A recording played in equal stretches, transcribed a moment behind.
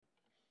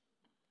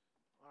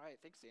right,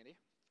 thanks, Sandy.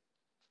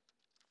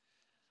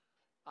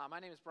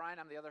 My name is Brian.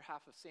 I'm the other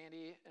half of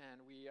Sandy,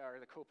 and we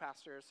are the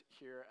co-pastors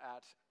here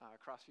at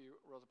Crossview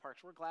Rosa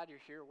Parks. We're glad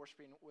you're here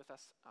worshiping with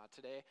us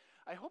today.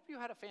 I hope you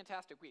had a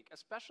fantastic week,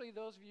 especially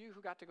those of you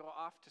who got to go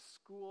off to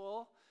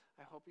school.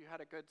 I hope you had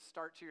a good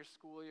start to your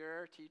school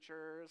year,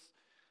 teachers,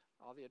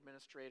 all the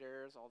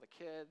administrators, all the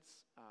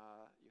kids.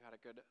 You had a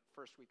good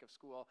first week of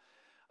school.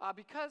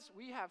 Because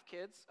we have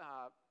kids,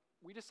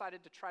 we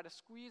decided to try to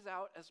squeeze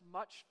out as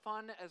much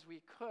fun as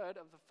we could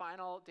of the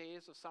final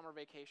days of summer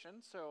vacation.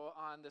 So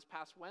on this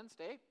past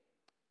Wednesday,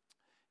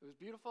 it was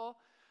beautiful.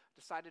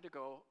 Decided to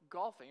go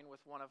golfing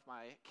with one of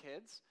my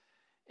kids.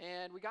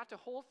 And we got to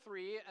hole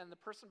 3, and the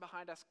person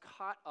behind us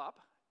caught up.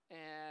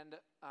 And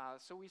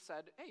so we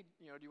said, hey,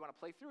 do you want to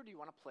play through, or do you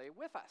want to play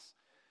with us?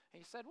 And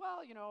he said,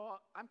 well,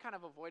 I'm kind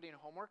of avoiding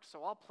homework,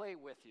 so I'll play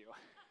with you.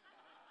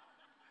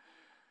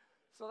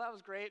 So that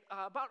was great.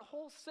 About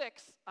hole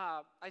 6,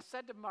 I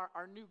said to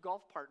our new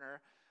golf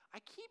partner, I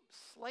keep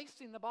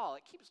slicing the ball.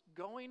 It keeps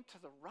going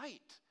to the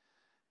right.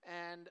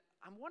 And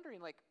I'm wondering,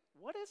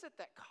 what is it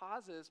that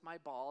causes my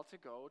ball to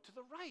go to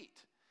the right?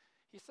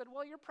 He said,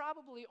 well, you're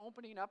probably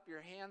opening up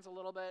your hands a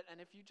little bit,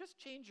 and if you just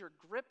change your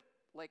grip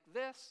like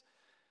this,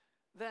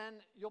 then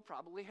you'll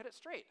probably hit it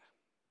straight.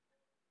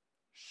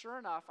 Sure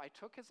enough, I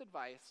took his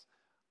advice.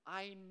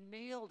 I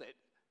nailed it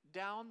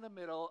down the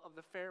middle of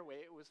the fairway.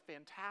 It was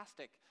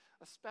fantastic,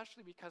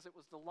 especially because it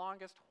was the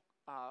longest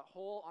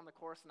hole on the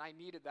course, and I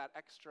needed that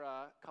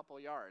extra couple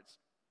yards.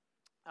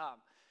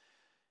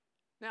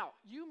 Now,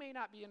 you may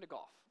not be into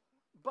golf,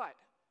 but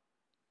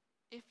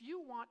if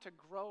you want to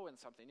grow in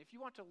something, if you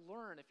want to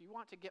learn, if you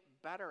want to get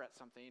better at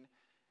something,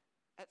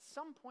 at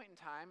some point in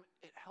time,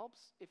 it helps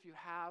if you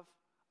have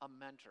a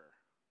mentor,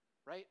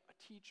 right?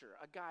 A teacher,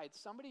 a guide,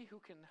 somebody who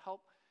can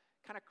help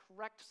kind of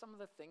correct some of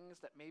the things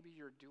that maybe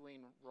you're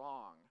doing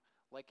wrong,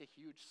 like a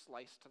huge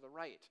slice to the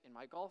right in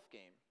my golf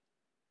game.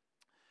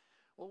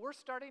 Well, we're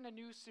starting a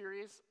new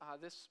series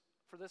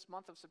for this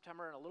month of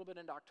September and a little bit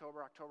into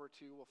October. October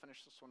 2, we'll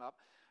finish this one up,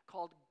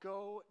 called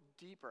Go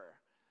Deeper.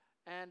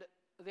 And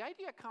the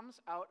idea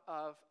comes out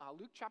of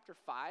Luke chapter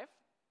 5,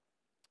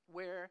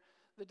 where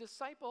the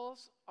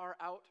disciples are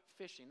out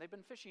fishing. They've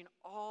been fishing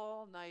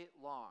all night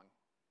long.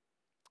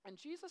 And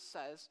Jesus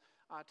says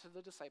to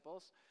the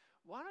disciples,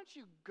 why don't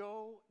you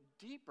go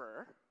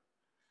deeper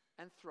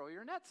and throw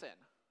your nets in?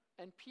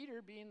 And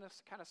Peter, being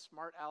this kind of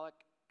smart aleck,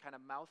 kind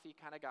of mouthy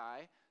kind of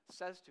guy,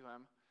 says to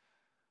him,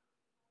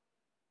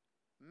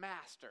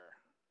 Master,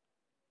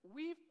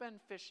 we've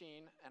been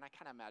fishing, and I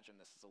kind of imagine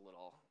this is a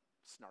little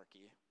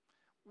snarky.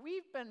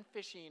 We've been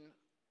fishing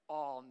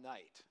all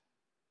night.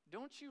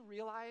 Don't you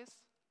realize?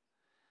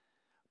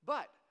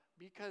 But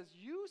because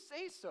you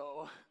say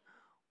so,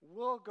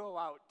 we'll go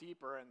out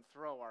deeper and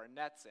throw our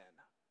nets in.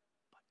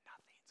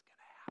 Nothing's going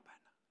to happen.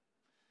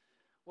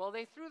 Well,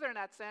 they threw their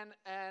nets in,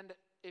 and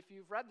if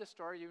you've read the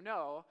story, you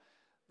know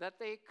that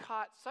they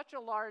caught such a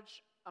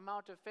large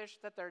amount of fish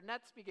that their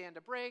nets began to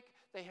break.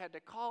 They had to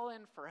call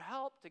in for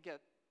help to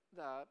get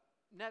the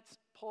nets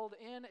pulled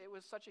in. It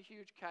was such a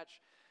huge catch.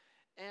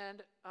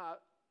 And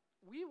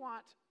we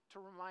want to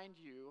remind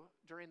you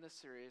during this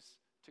series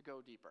to go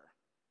deeper.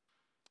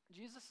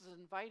 Jesus is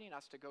inviting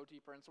us to go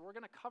deeper, and so we're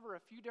going to cover a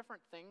few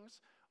different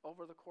things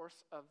over the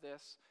course of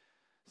this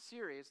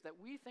series that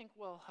we think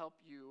will help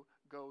you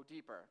go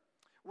deeper.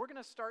 We're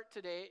going to start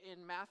today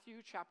in Matthew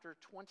chapter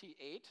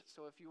 28.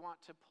 So if you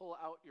want to pull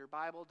out your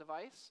Bible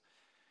device,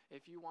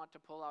 if you want to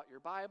pull out your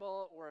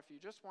Bible, or if you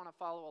just want to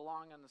follow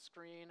along on the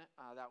screen,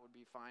 that would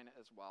be fine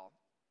as well.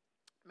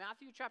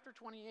 Matthew chapter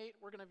 28,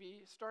 we're going to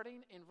be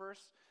starting in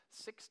verse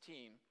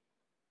 16.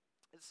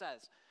 It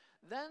says,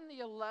 Then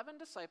the 11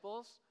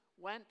 disciples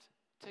went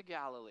to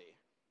Galilee,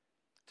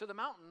 to the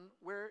mountain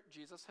where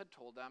Jesus had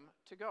told them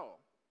to go.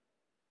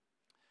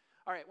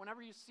 All right,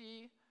 whenever you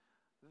see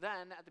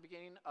then at the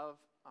beginning of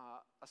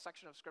a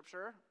section of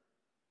Scripture,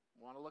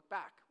 we want to look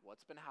back.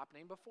 What's been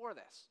happening before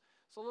this?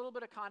 So a little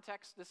bit of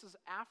context. This is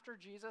after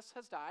Jesus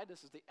has died.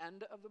 This is the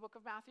end of the book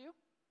of Matthew.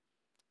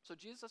 So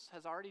Jesus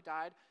has already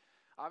died.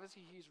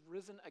 Obviously, he's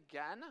risen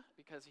again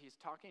because he's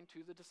talking to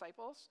the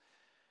disciples.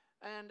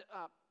 And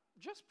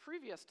just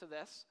previous to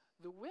this,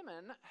 the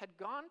women had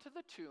gone to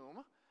the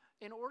tomb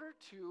in order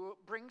to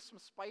bring some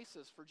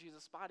spices for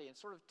Jesus' body and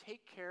sort of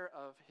take care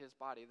of his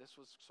body. This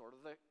was sort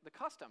of the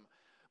custom.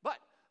 But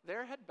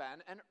there had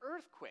been an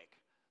earthquake.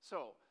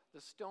 So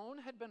the stone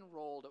had been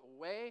rolled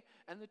away,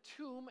 and the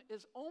tomb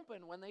is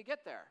open when they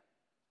get there.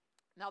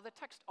 Now, the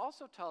text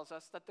also tells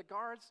us that the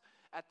guards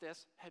at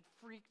this had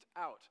freaked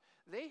out.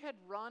 They had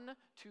run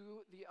to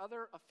the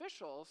other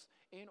officials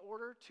in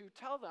order to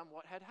tell them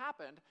what had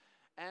happened,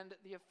 and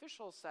the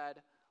officials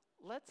said,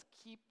 let's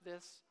keep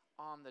this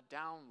on the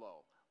down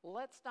low.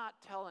 Let's not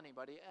tell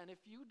anybody, and if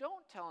you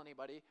don't tell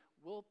anybody,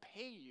 we'll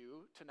pay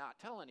you to not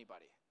tell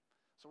anybody.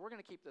 So we're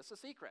going to keep this a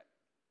secret.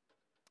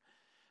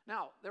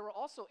 Now, there were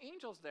also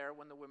angels there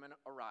when the women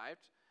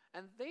arrived,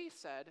 and they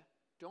said,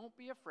 don't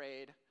be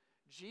afraid,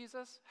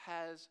 Jesus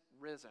has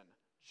risen,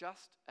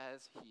 just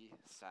as he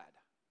said.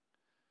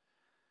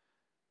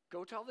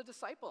 Go tell the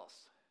disciples.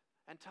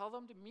 and tell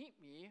them to meet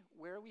me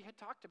where we had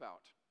talked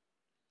about.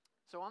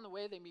 So on the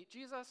way, they meet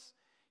Jesus.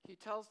 He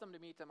tells them to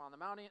meet them on the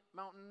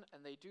mountain,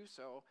 and they do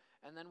so.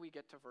 And then we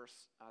get to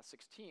verse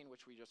 16,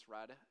 which we just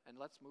read, and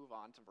let's move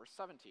on to verse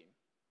 17.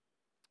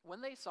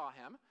 When they saw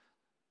him,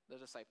 the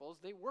disciples,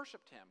 they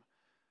worshiped him,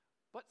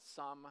 but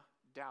some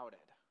doubted.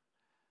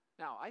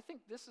 Now, I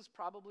think this is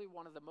probably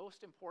one of the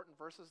most important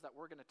verses that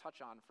we're going to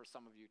touch on for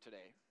some of you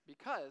today,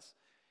 because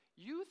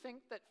you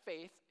think that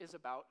faith is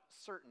about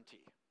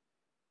certainty.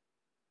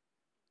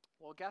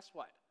 Well, guess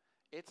what?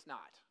 It's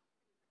not.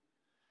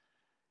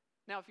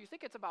 Now, if you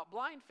think it's about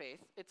blind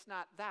faith, it's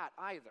not that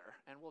either,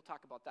 and we'll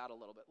talk about that a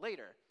little bit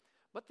later.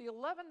 But the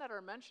 11 that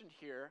are mentioned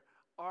here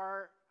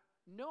are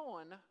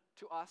known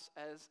to us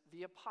as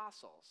the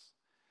apostles.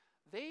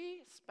 They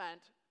spent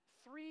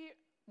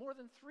more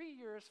than 3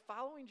 years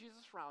following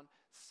Jesus around,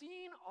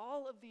 seeing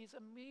all of these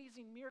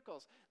amazing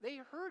miracles. They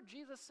heard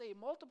Jesus say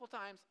multiple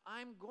times,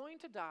 I'm going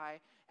to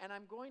die and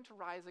I'm going to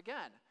rise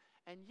again.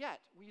 And yet,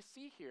 we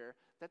see here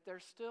that they're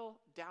still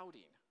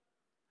doubting.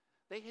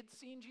 They had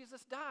seen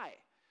Jesus die.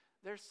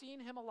 They're seeing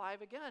him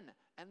alive again,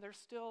 and they're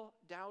still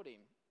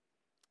doubting.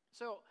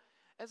 So,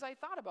 as I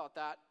thought about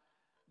that,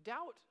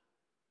 doubt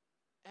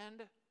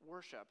and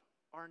worship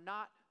are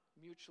not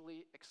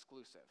mutually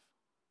exclusive.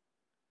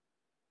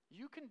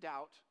 You can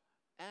doubt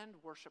and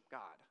worship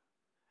God,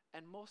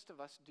 and most of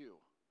us do.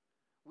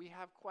 We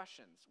have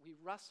questions. We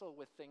wrestle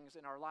with things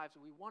in our lives.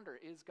 We wonder,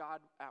 is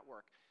God at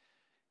work?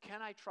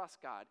 Can I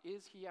trust God?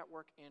 Is he at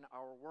work in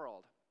our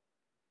world?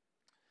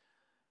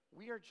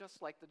 We are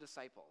just like the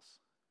disciples.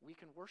 We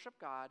can worship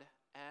God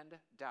and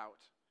doubt,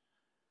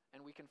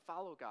 and we can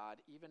follow God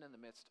even in the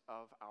midst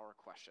of our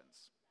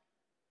questions.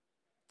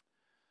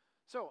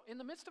 So, in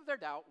the midst of their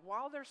doubt,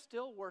 while they're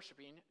still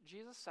worshiping,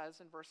 Jesus says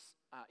in verse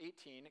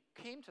 18,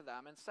 came to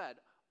them and said,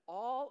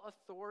 all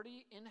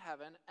authority in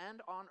heaven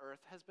and on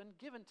earth has been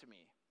given to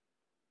me.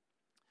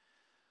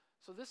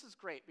 So this is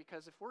great,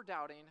 because if we're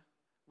doubting,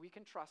 we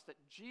can trust that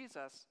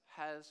Jesus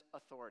has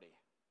authority.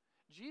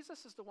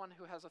 Jesus is the one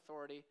who has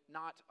authority,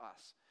 not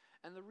us.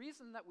 And the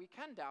reason that we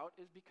can doubt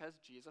is because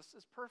Jesus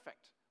is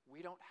perfect.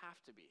 We don't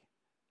have to be.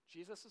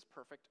 Jesus is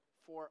perfect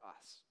for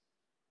us.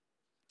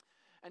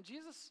 And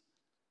Jesus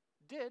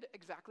did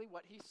exactly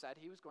what he said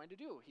he was going to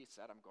do. He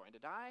said, I'm going to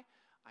die,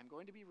 I'm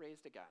going to be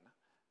raised again.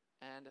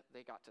 And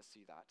they got to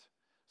see that.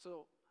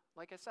 So,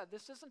 like I said,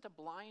 this isn't a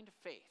blind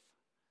faith.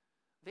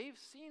 They've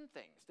seen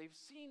things. They've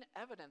seen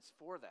evidence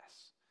for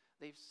this.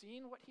 They've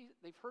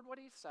heard what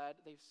he said,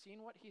 they've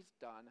seen what he's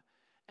done.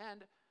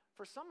 And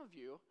for some of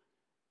you,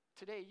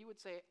 today you would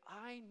say,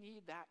 I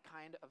need that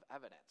kind of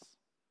evidence.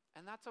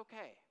 And that's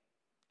okay.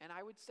 And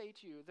I would say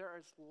to you, there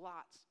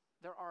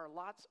are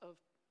lots of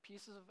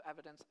pieces of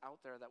evidence out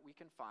there that we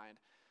can find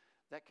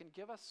that can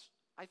give us,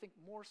 I think,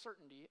 more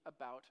certainty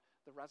about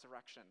the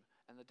resurrection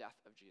and the death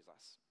of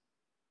Jesus.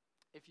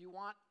 If you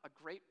want a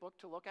great book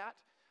to look at,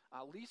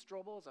 Lee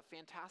Strobel is a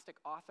fantastic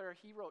author.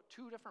 He wrote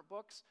 2 different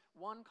books,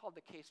 one called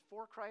The Case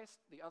for Christ,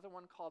 the other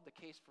one called The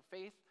Case for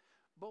Faith.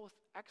 Both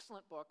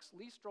excellent books.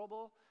 Lee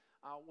Strobel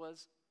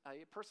was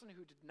a person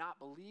who did not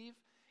believe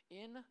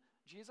in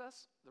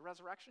Jesus, the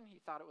resurrection. He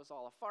thought it was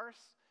all a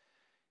farce.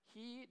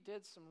 He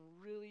did some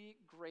really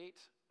great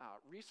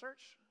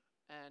research,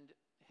 and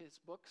his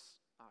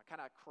books kind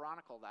of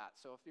chronicle that.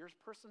 So if you're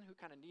a person who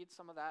kind of needs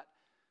some of that,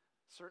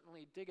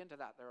 certainly dig into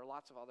that. There are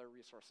lots of other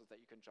resources that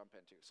you can jump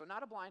into. So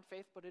not a blind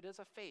faith, but it is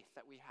a faith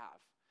that we have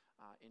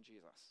in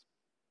Jesus.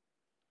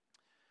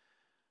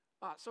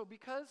 So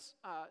because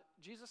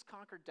Jesus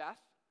conquered death,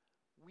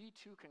 we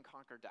too can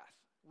conquer death.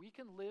 We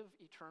can live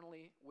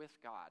eternally with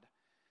God.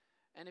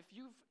 And if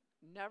you've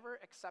never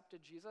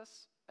accepted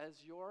Jesus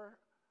as your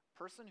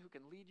person who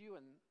can lead you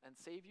and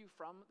save you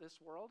from this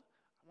world,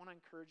 I want to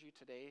encourage you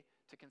today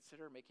to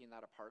consider making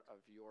that a part of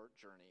your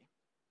journey.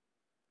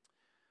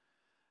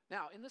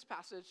 Now, in this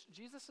passage,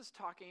 Jesus is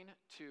talking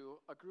to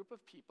a group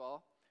of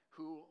people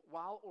who,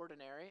 while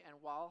ordinary and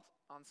while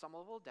on some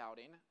level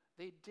doubting,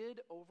 they did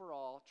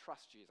overall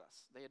trust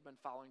Jesus. They had been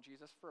following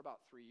Jesus for about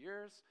 3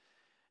 years,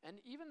 and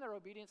even their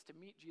obedience to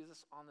meet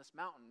Jesus on this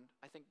mountain,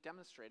 I think,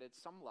 demonstrated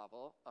some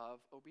level of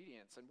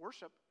obedience. And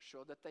worship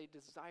showed that they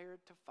desired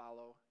to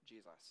follow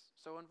Jesus.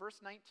 So in verse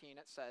 19,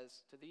 it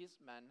says to these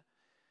men,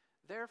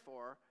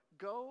 therefore,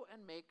 go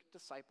and make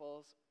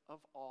disciples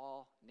of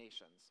all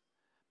nations,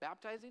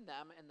 baptizing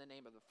them in the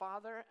name of the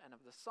Father and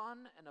of the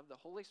Son and of the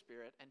Holy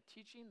Spirit, and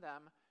teaching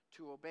them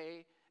to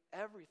obey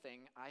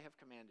everything I have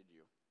commanded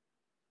you.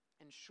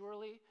 And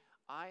surely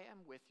I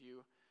am with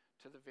you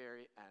to the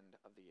very end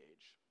of the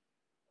age.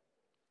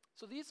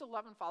 So these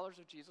 11 followers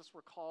of Jesus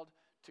were called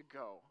to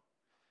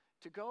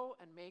go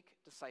and make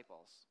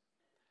disciples.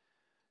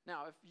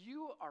 Now, if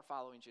you are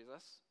following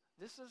Jesus,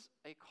 this is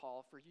a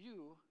call for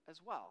you as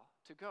well,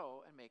 to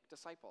go and make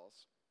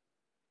disciples.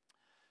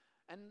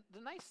 And the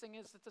nice thing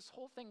is that this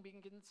whole thing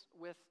begins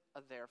with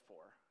a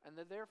therefore. And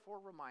the therefore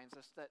reminds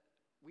us that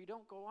we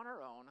don't go on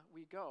our own,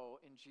 we go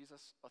in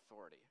Jesus'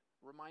 authority.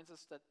 Reminds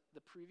us that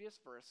the previous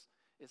verse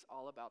is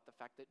all about the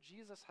fact that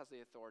Jesus has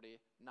the authority,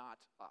 not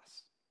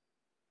us.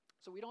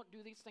 So we don't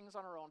do these things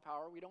on our own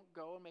power. We don't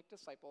go and make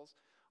disciples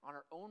on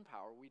our own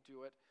power. We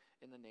do it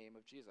in the name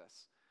of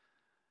Jesus.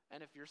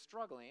 And if you're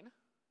struggling,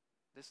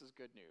 this is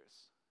good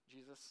news.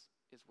 Jesus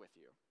is with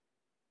you.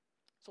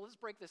 So let's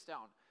break this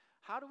down.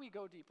 How do we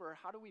go deeper?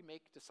 How do we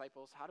make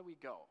disciples? How do we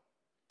go?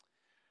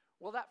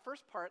 Well, that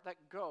first part, that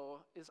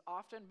go, is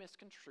often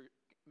misconstrued,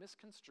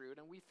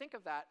 and we think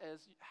of that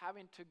as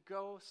having to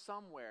go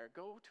somewhere,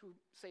 go to,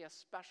 say, a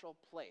special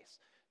place,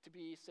 to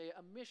be, say,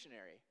 a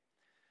missionary.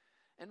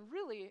 And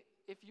really,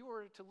 if you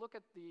were to look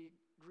at the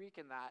Greek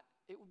in that,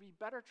 it would be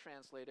better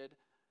translated,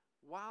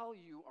 while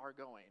you are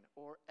going,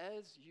 or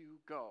as you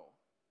go.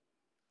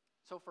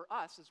 So for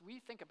us, as we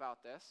think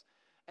about this,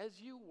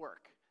 as you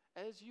work,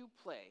 as you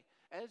play,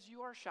 as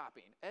you are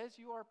shopping, as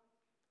you are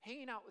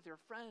hanging out with your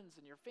friends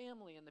and your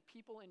family and the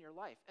people in your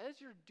life,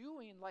 as you're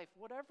doing life,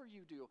 whatever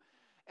you do,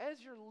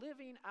 as you're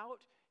living out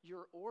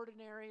your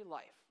ordinary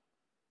life,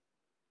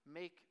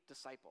 make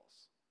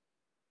disciples.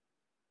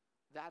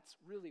 That's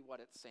really what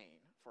it's saying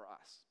for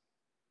us.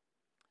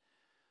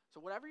 So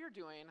whatever you're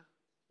doing,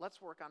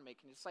 let's work on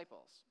making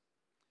disciples.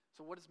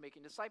 So what is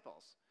making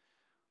disciples?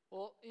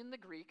 Well, in the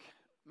Greek,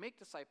 make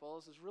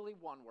disciples is really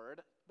one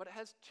word, but it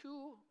has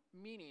two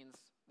meanings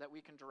that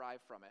we can derive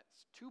from it.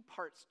 It's two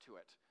parts to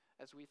it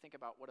as we think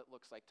about what it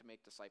looks like to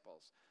make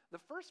disciples. The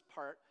first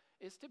part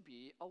is to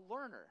be a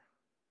learner.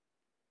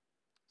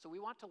 So we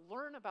want to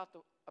learn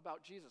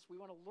about Jesus. We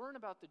want to learn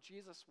about the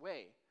Jesus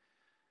way.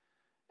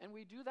 And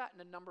we do that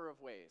in a number of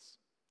ways.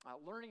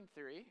 Learning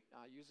theory,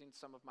 using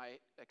some of my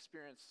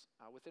experience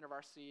with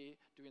InterVarsity,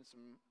 doing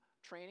some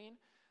training,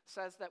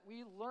 says that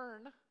we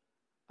learn,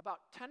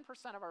 about 10%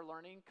 of our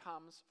learning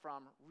comes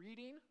from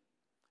reading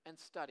and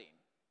studying.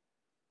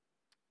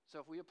 So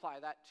if we apply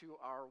that to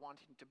our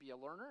wanting to be a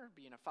learner,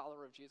 being a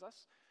follower of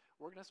Jesus,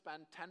 we're going to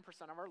spend 10%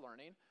 of our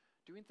learning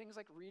doing things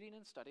like reading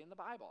and studying the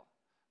Bible.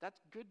 That's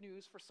good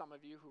news for some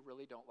of you who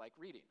really don't like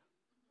reading.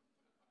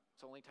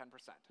 It's only 10%,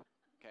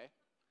 okay?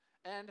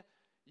 And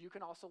you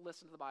can also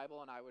listen to the Bible,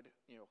 and I would,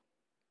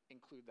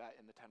 include that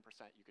in the 10%.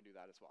 You can do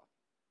that as well.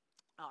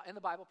 And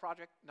the Bible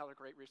Project, another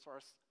great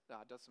resource,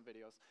 does some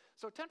videos.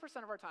 So 10%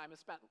 of our time is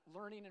spent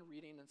learning and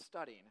reading and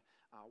studying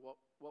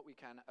what we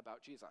can about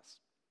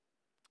Jesus.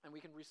 And we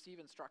can receive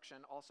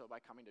instruction also by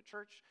coming to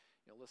church,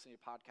 listening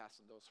to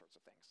podcasts and those sorts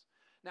of things.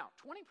 Now,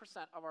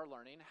 20% of our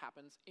learning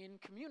happens in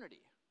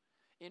community,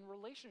 in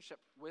relationship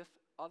with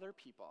other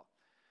people.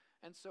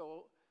 And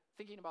so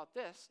thinking about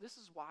this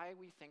is why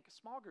we think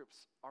small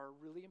groups are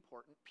a really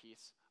important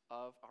piece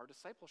of our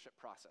discipleship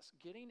process.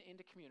 Getting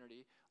into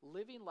community,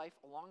 living life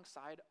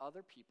alongside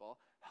other people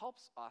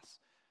helps us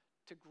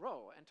to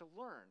grow and to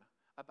learn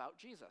about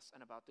Jesus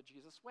and about the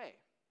Jesus way.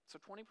 So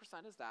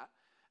 20% is that.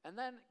 And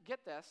then,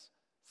 get this,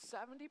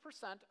 70%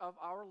 of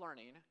our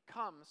learning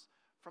comes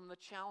from the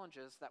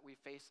challenges that we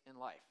face in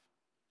life.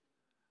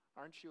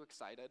 Aren't you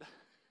excited?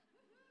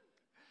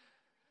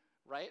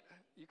 Right?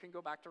 You can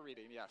go back to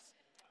reading, yes.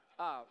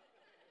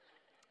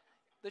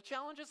 The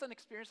challenges and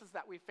experiences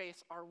that we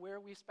face are where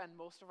we spend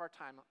most of our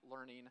time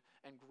learning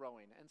and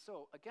growing. And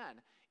so,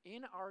 again,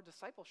 in our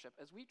discipleship,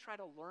 as we try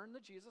to learn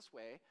the Jesus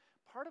way,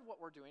 part of what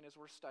we're doing is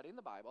we're studying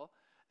the Bible,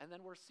 and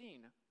then we're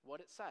seeing what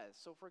it says.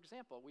 So, for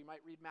example, we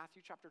might read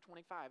Matthew chapter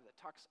 25 that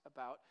talks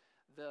about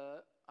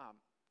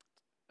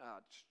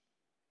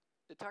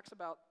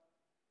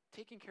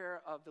taking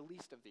care of the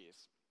least of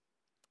these.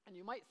 And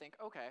you might think,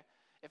 okay,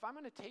 if I'm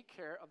going to take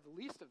care of the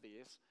least of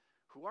these,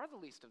 who are the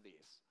least of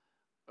these?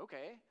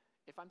 Okay,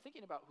 if I'm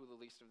thinking about who the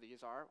least of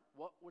these are,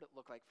 what would it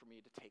look like for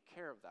me to take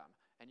care of them?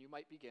 And you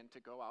might begin to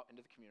go out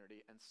into the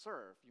community and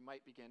serve. You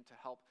might begin to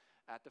help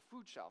at the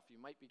food shelf. You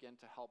might begin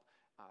to help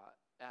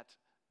at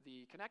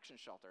the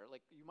connection shelter.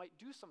 Like, you might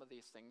do some of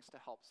these things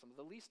to help some of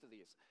the least of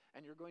these.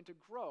 And you're going to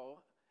grow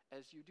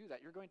as you do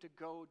that. You're going to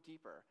go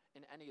deeper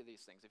in any of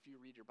these things. If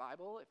you read your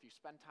Bible, if you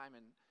spend time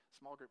in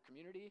small group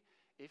community,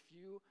 if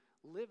you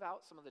live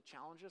out some of the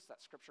challenges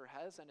that Scripture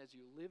has, and as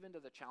you live into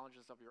the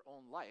challenges of your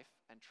own life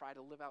and try to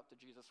live out the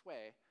Jesus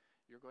way,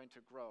 you're going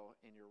to grow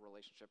in your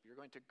relationship. You're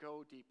going to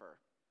go deeper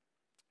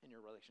in your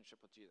relationship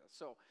with Jesus.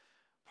 So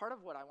part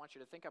of what I want you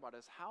to think about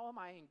is, how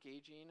am I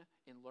engaging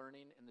in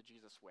learning in the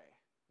Jesus way?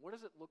 What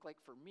does it look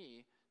like for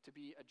me to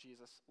be a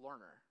Jesus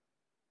learner?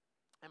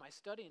 Am I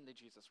studying the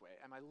Jesus way?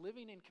 Am I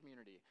living in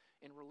community,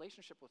 in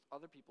relationship with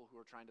other people who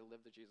are trying to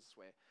live the Jesus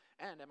way?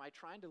 And am I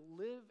trying to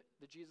live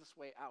the Jesus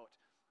way out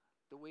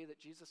the way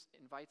that Jesus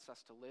invites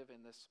us to live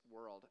in this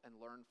world and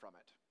learn from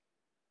it?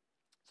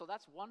 So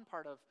that's one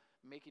part of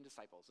making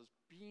disciples, is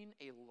being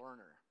a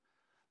learner.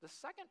 The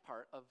second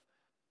part of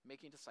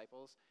making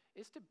disciples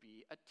is to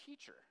be a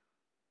teacher.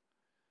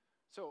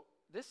 So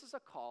this is a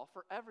call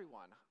for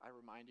everyone, I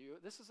remind you.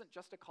 This isn't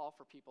just a call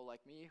for people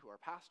like me who are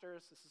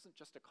pastors. This isn't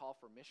just a call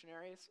for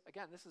missionaries.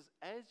 Again, this is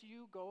as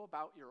you go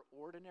about your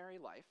ordinary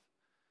life.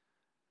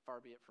 Far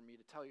be it from me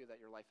to tell you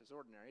that your life is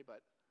ordinary,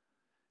 but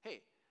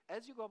hey,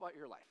 as you go about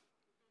your life,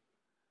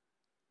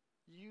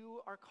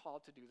 you are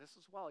called to do this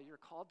as well. You're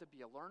called to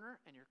be a learner,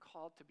 and you're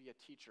called to be a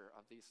teacher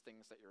of these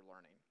things that you're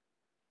learning.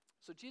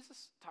 So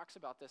Jesus talks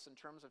about this in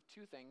terms of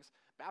two things,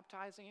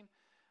 baptizing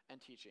and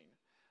teaching.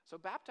 So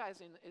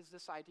baptizing is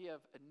this idea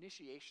of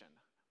initiation.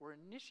 We're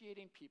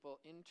initiating people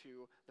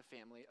into the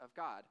family of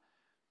God.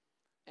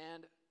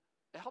 And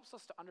it helps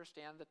us to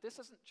understand that this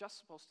isn't just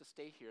supposed to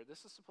stay here.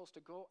 This is supposed to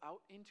go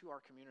out into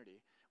our community.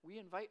 We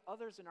invite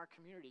others in our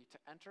community to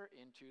enter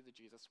into the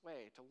Jesus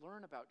way, to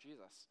learn about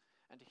Jesus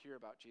and to hear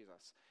about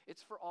Jesus.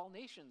 It's for all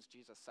nations,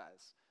 Jesus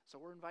says. So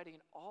we're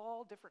inviting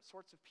all different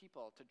sorts of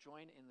people to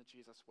join in the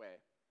Jesus way.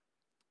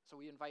 So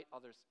we invite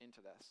others into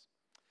this.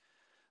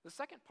 The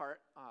second part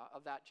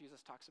of that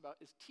Jesus talks about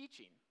is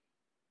teaching.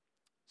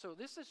 So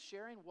this is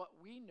sharing what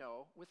we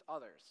know with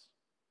others.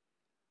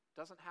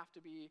 Doesn't have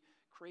to be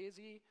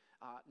crazy,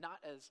 not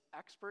as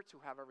experts who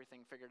have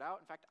everything figured out.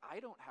 In fact, I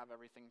don't have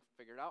everything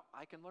figured out.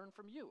 I can learn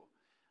from you.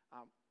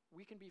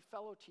 We can be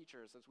fellow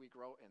teachers as we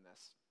grow in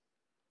this.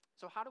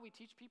 So how do we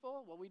teach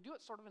people? Well, we do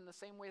it sort of in the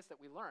same ways that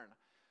we learn.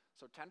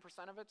 So 10%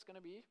 of it's going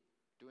to be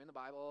doing the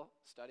Bible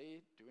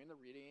study, doing the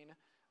reading,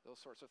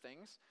 those sorts of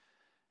things.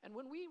 And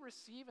when we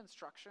receive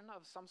instruction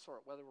of some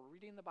sort, whether we're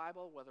reading the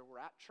Bible, whether we're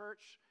at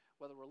church,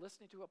 whether we're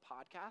listening to a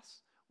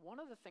podcast, one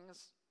of the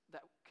things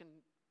that can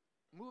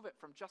move it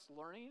from just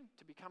learning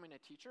to becoming a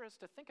teacher is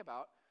to think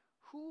about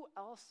who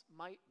else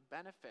might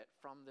benefit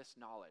from this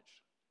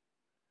knowledge,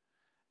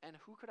 and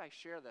who could I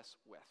share this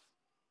with?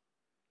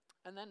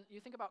 And then you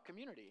think about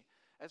community.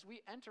 As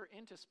we enter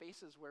into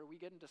spaces where we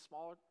get into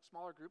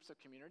smaller groups of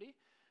community,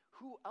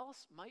 who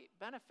else might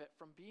benefit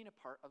from being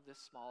a part of this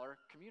smaller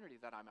community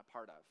that I'm a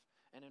part of,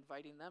 and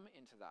inviting them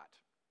into that.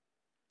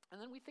 And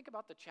then we think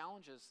about the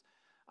challenges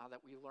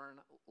that we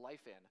learn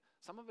life in.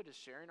 Some of it is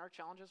sharing our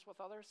challenges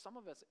with others. Some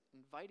of it's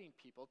inviting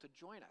people to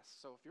join us.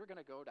 So if you're going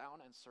to go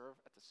down and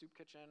serve at the soup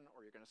kitchen,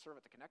 or you're going to serve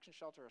at the Connection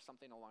Shelter or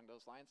something along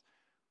those lines,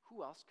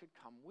 who else could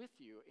come with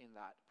you in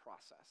that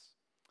process?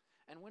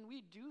 And when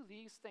we do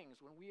these things,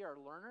 when we are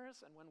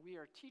learners and when we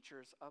are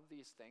teachers of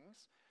these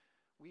things,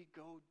 we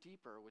go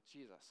deeper with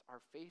Jesus.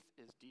 Our faith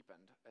is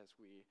deepened as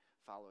we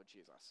follow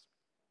Jesus.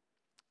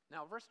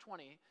 Now, verse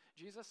 20,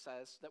 Jesus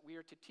says that we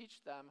are to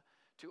teach them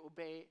to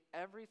obey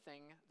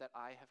everything that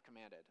I have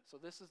commanded. So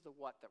this is the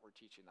what that we're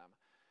teaching them.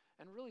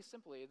 And really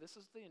simply, this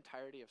is the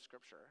entirety of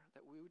Scripture,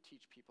 that we would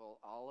teach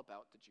people all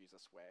about the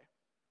Jesus way.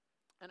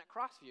 And at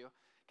Crossview,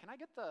 can I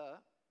get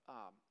the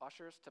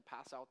ushers to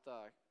pass out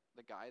the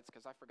guides?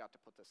 Because I forgot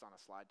to put this on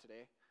a slide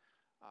today.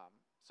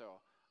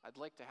 So I'd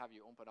like to have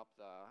you open up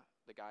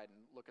the guide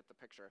and look at the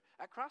picture.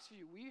 At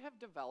Crossview, we have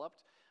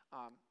developed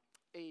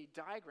a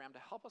diagram to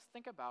help us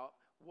think about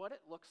what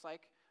it looks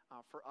like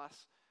for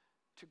us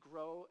to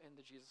grow in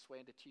the Jesus way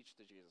and to teach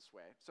the Jesus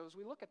way. So as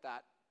we look at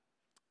that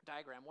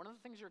diagram, one of the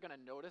things you're going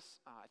to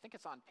notice, I think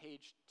it's on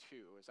page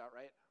 2, is that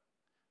right?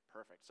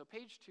 Perfect. So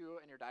page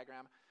 2 in your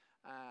diagram,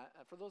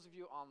 for those of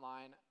you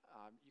online,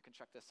 you can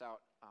check this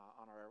out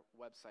on our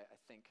website, I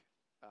think.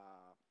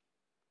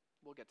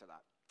 We'll get to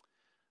that.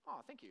 Oh,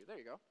 thank you. There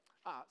you go.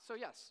 So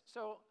yes,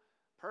 so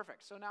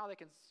perfect. So now they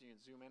can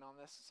zoom in on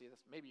this, see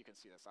this. Maybe you can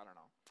see this, I don't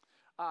know.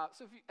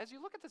 So as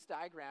you look at this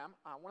diagram,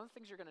 one of the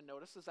things you're going to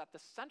notice is that the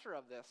center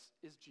of this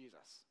is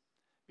Jesus,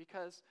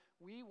 because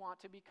we want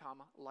to become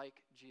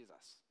like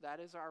Jesus. That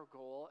is our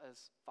goal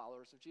as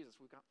followers of Jesus.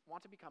 We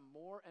want to become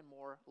more and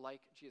more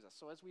like Jesus.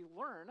 So as we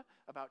learn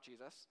about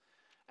Jesus,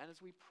 and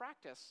as we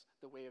practice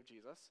the way of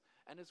Jesus,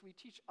 and as we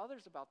teach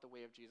others about the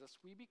way of Jesus,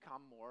 we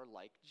become more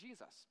like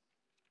Jesus.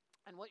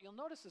 And what you'll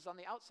notice is on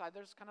the outside,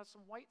 there's kind of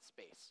some white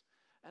space.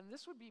 And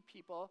this would be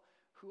people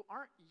who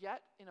aren't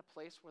yet in a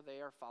place where they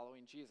are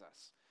following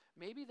Jesus.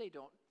 Maybe they've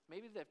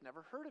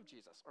never heard of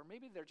Jesus, or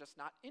maybe they're just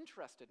not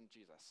interested in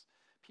Jesus.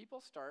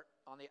 People start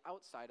on the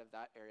outside of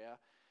that area.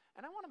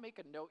 And I want to make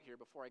a note here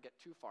before I get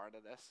too far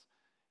into this.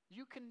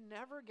 You can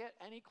never get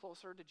any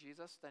closer to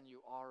Jesus than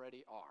you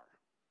already are.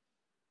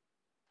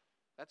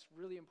 That's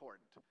really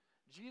important.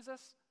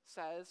 Jesus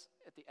says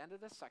at the end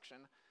of this section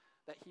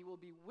that he will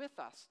be with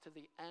us to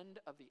the end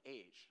of the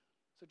age.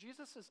 So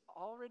Jesus is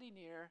already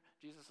near.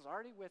 Jesus is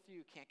already with you.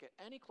 You can't get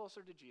any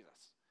closer to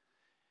Jesus.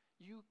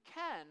 You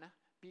can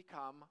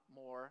become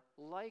more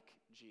like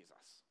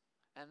Jesus.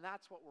 And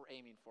that's what we're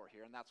aiming for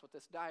here, and that's what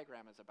this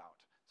diagram is about.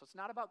 So it's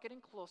not about getting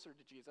closer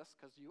to Jesus,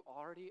 because you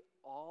already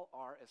all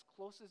are as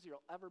close as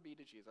you'll ever be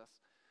to Jesus.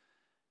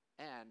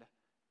 And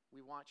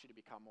we want you to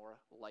become more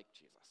like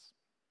Jesus.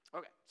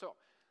 Okay, so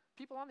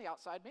people on the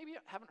outside maybe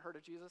haven't heard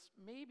of Jesus.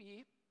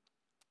 Maybe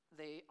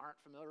they aren't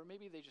familiar.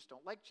 Maybe they just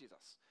don't like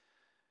Jesus.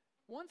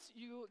 Once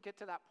you get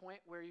to that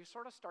point where you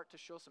sort of start to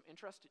show some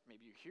interest,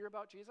 maybe you hear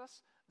about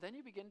Jesus, then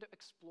you begin to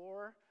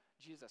explore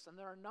Jesus. And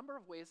there are a number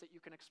of ways that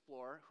you can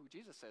explore who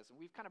Jesus is. And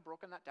we've kind of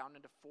broken that down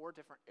into 4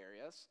 different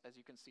areas, as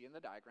you can see in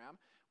the diagram.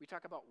 We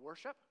talk about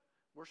worship,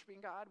 worshiping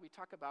God. We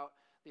talk about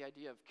the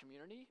idea of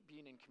community,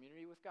 being in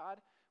community with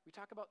God. We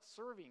talk about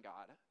serving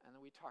God. And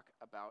then we talk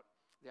about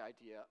the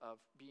idea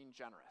of being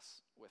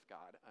generous with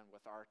God and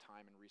with our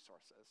time and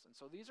resources. And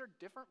so these are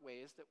different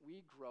ways that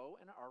we grow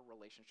in our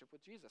relationship with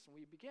Jesus. And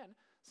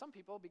some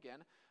people begin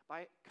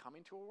by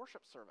coming to a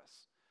worship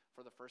service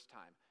for the first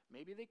time.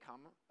 Maybe they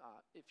come,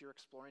 if you're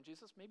exploring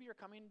Jesus, maybe you're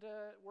coming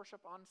to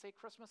worship on, say,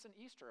 Christmas and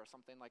Easter or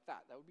something like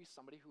that. That would be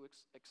somebody who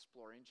is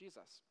exploring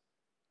Jesus.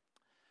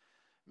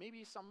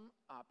 Maybe some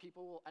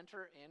people will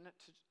enter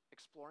into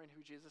exploring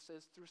who Jesus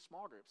is through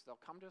small groups.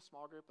 They'll come to a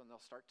small group and they'll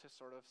start to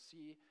sort of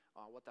see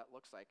what that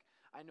looks like.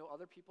 I know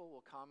other people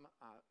will come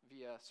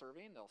via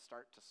serving. They'll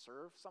start to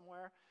serve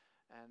somewhere,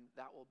 and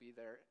that will be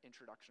their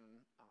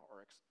introduction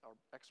or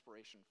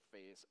exploration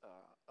phase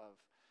of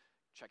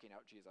checking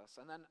out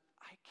Jesus. And then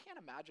I can't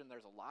imagine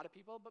there's a lot of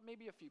people, but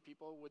maybe a few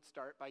people would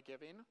start by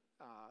giving.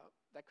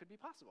 That could be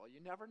possible.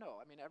 You never know.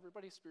 I mean,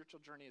 everybody's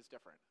spiritual journey is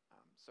different.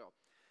 So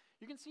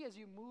you can see as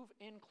you move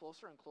in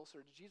closer and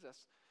closer to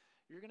Jesus,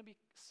 you're going to be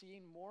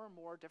seeing more and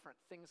more different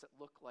things that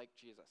look like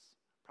Jesus.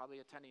 Probably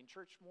attending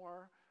church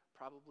more,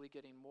 probably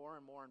getting more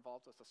and more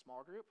involved with a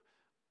small group.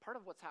 Part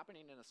of what's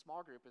happening in a small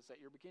group is that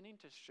you're beginning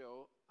to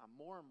show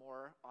more and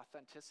more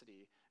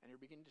authenticity, and you're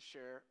beginning to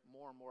share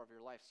more and more of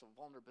your life. So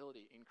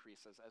vulnerability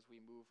increases as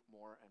we move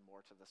more and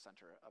more to the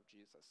center of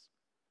Jesus,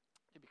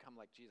 to become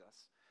like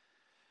Jesus.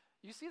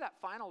 You see that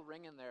final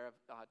ring in there of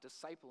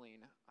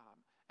discipling.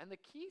 And the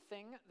key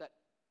thing that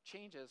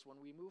changes when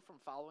we move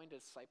from following to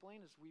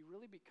discipling is we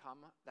really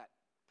become that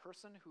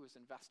person who is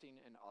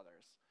investing in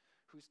others,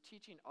 who's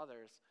teaching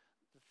others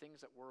the things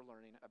that we're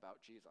learning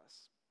about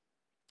Jesus.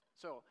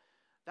 So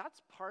that's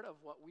part of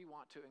what we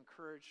want to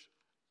encourage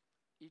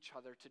each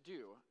other to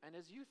do. And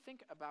as you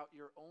think about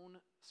your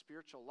own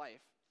spiritual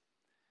life,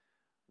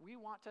 we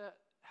want to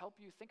help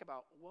you think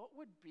about what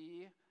would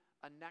be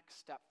a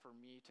next step for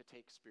me to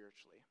take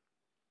spiritually.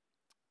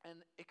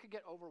 And it could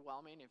get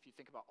overwhelming if you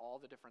think about all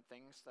the different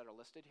things that are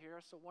listed here.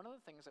 So one of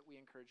the things that we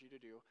encourage you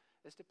to do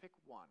is to pick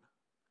one.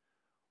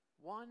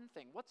 One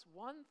thing. What's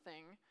one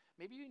thing?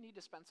 Maybe you need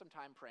to spend some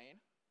time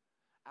praying,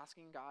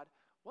 asking God,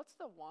 what's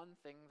the one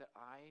thing that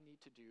I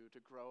need to do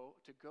to grow,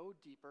 to go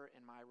deeper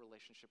in my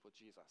relationship with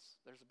Jesus?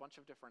 There's a bunch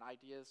of different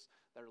ideas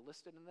that are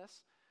listed in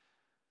this.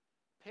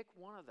 Pick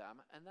one of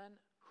them, and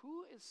then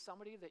who is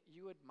somebody that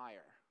you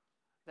admire,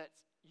 that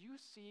you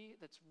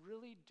see that's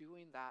really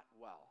doing that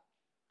well?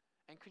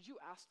 And could you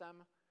ask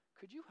them,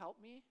 could you help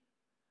me?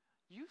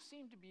 You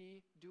seem to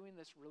be doing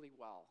this really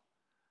well.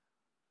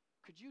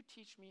 Could you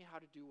teach me how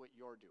to do what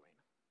you're doing?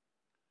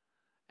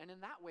 And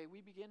in that way,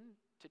 we begin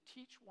to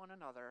teach one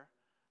another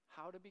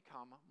how to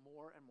become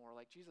more and more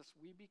like Jesus.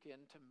 We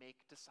begin to make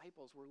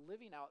disciples. We're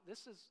living out,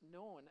 this is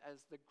known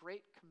as the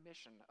Great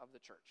Commission of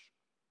the church.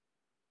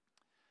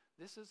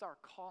 This is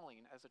our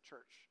calling as a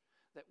church,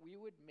 that we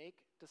would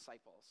make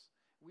disciples.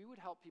 We would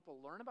help people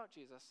learn about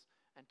Jesus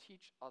and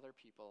teach other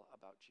people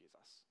about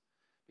Jesus.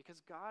 Because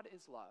God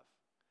is love.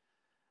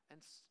 And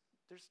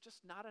there's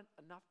just not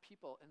enough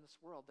people in this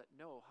world that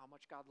know how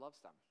much God loves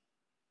them,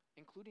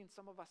 including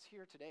some of us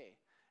here today.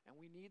 And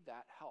we need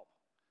that help.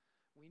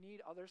 We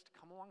need others to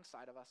come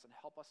alongside of us and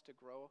help us to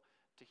grow,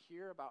 to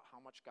hear about how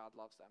much God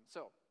loves them.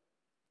 So,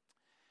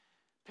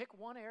 pick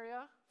one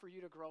area for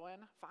you to grow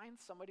in.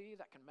 Find somebody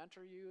that can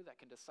mentor you, that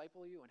can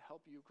disciple you, and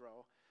help you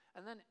grow.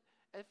 And then,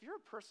 if you're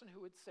a person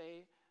who would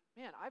say,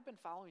 man, I've been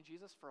following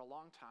Jesus for a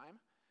long time,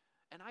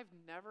 and I've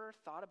never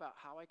thought about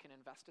how I can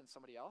invest in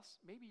somebody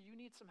else, maybe you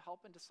need some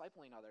help in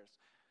discipling others.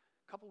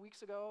 A couple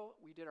weeks ago,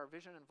 we did our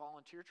vision and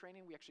volunteer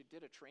training. We actually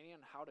did a training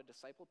on how to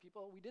disciple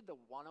people. We did the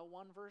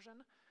 101 version.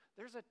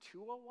 There's a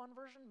 201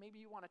 version. Maybe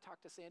you want to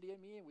talk to Sandy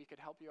and me, and we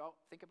could help you out.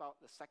 Think about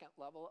the second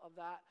level of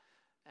that,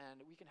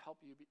 and we can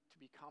help you to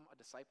become a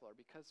discipler,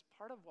 because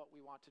part of what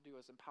we want to do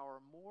is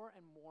empower more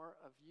and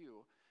more of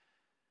you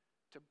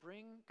to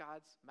bring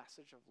God's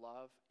message of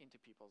love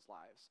into people's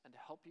lives and to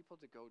help people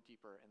to go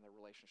deeper in their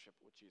relationship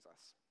with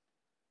Jesus.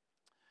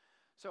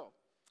 So,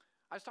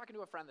 I was talking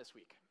to a friend this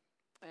week,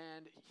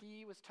 and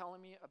he was telling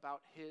me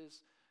about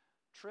his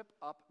trip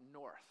up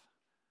north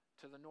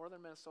to the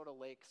northern Minnesota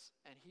lakes,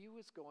 and he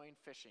was going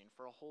fishing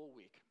for a whole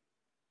week.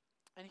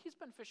 And he's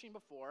been fishing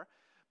before,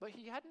 but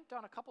he hadn't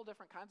done a couple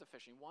different kinds of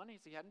fishing. One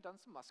is he hadn't done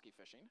some musky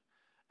fishing,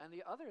 and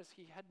the other is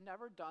he had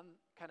never done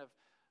kind of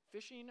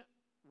fishing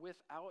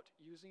without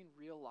using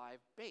real live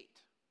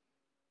bait.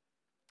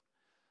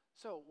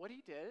 So what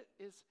he did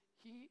is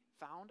he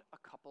found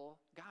a couple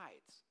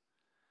guides.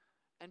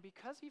 And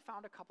because he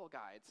found a couple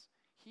guides,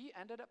 he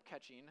ended up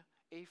catching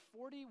a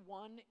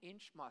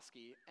 41-inch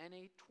muskie and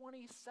a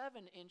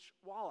 27-inch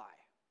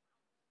walleye.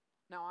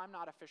 Now, I'm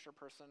not a fisher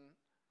person,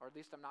 or at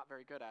least I'm not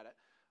very good at it,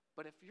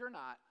 but if you're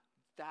not,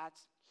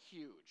 that's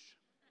huge.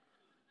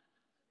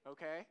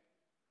 Okay?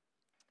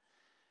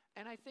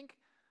 And I think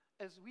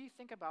as we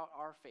think about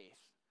our faith,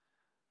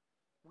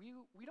 we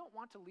don't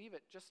want to leave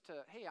it just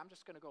to, hey, I'm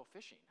just going to go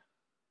fishing.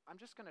 I'm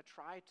just going to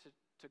try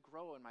to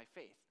grow in my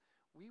faith.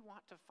 We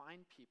want to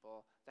find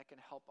people that can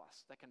help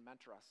us, that can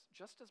mentor us.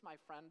 Just as my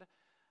friend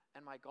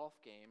and my golf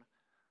game,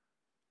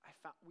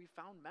 we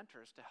found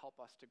mentors to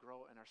help us to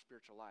grow in our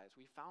spiritual lives.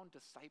 We found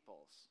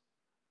disciplers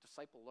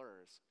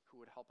who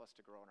would help us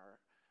to grow in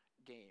our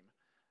game.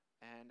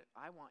 And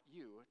I want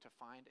you to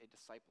find a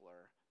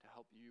discipler to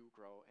help you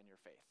grow in your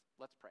faith.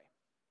 Let's pray.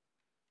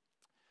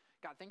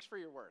 God, thanks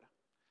for your word.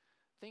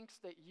 Thanks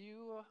that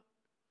you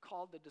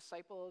called the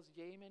disciples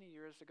many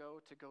years ago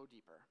to go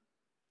deeper,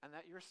 and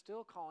that you're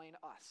still calling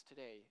us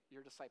today,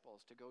 your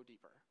disciples, to go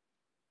deeper.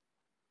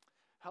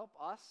 Help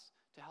us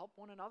to help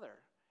one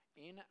another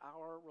in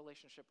our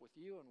relationship with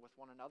you and with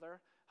one another.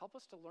 Help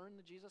us to learn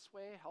the Jesus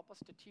way. Help us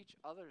to teach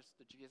others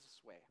the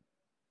Jesus way.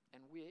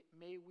 And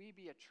may we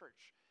be a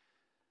church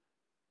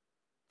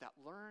that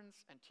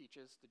learns and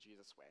teaches the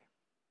Jesus way.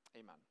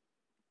 Amen.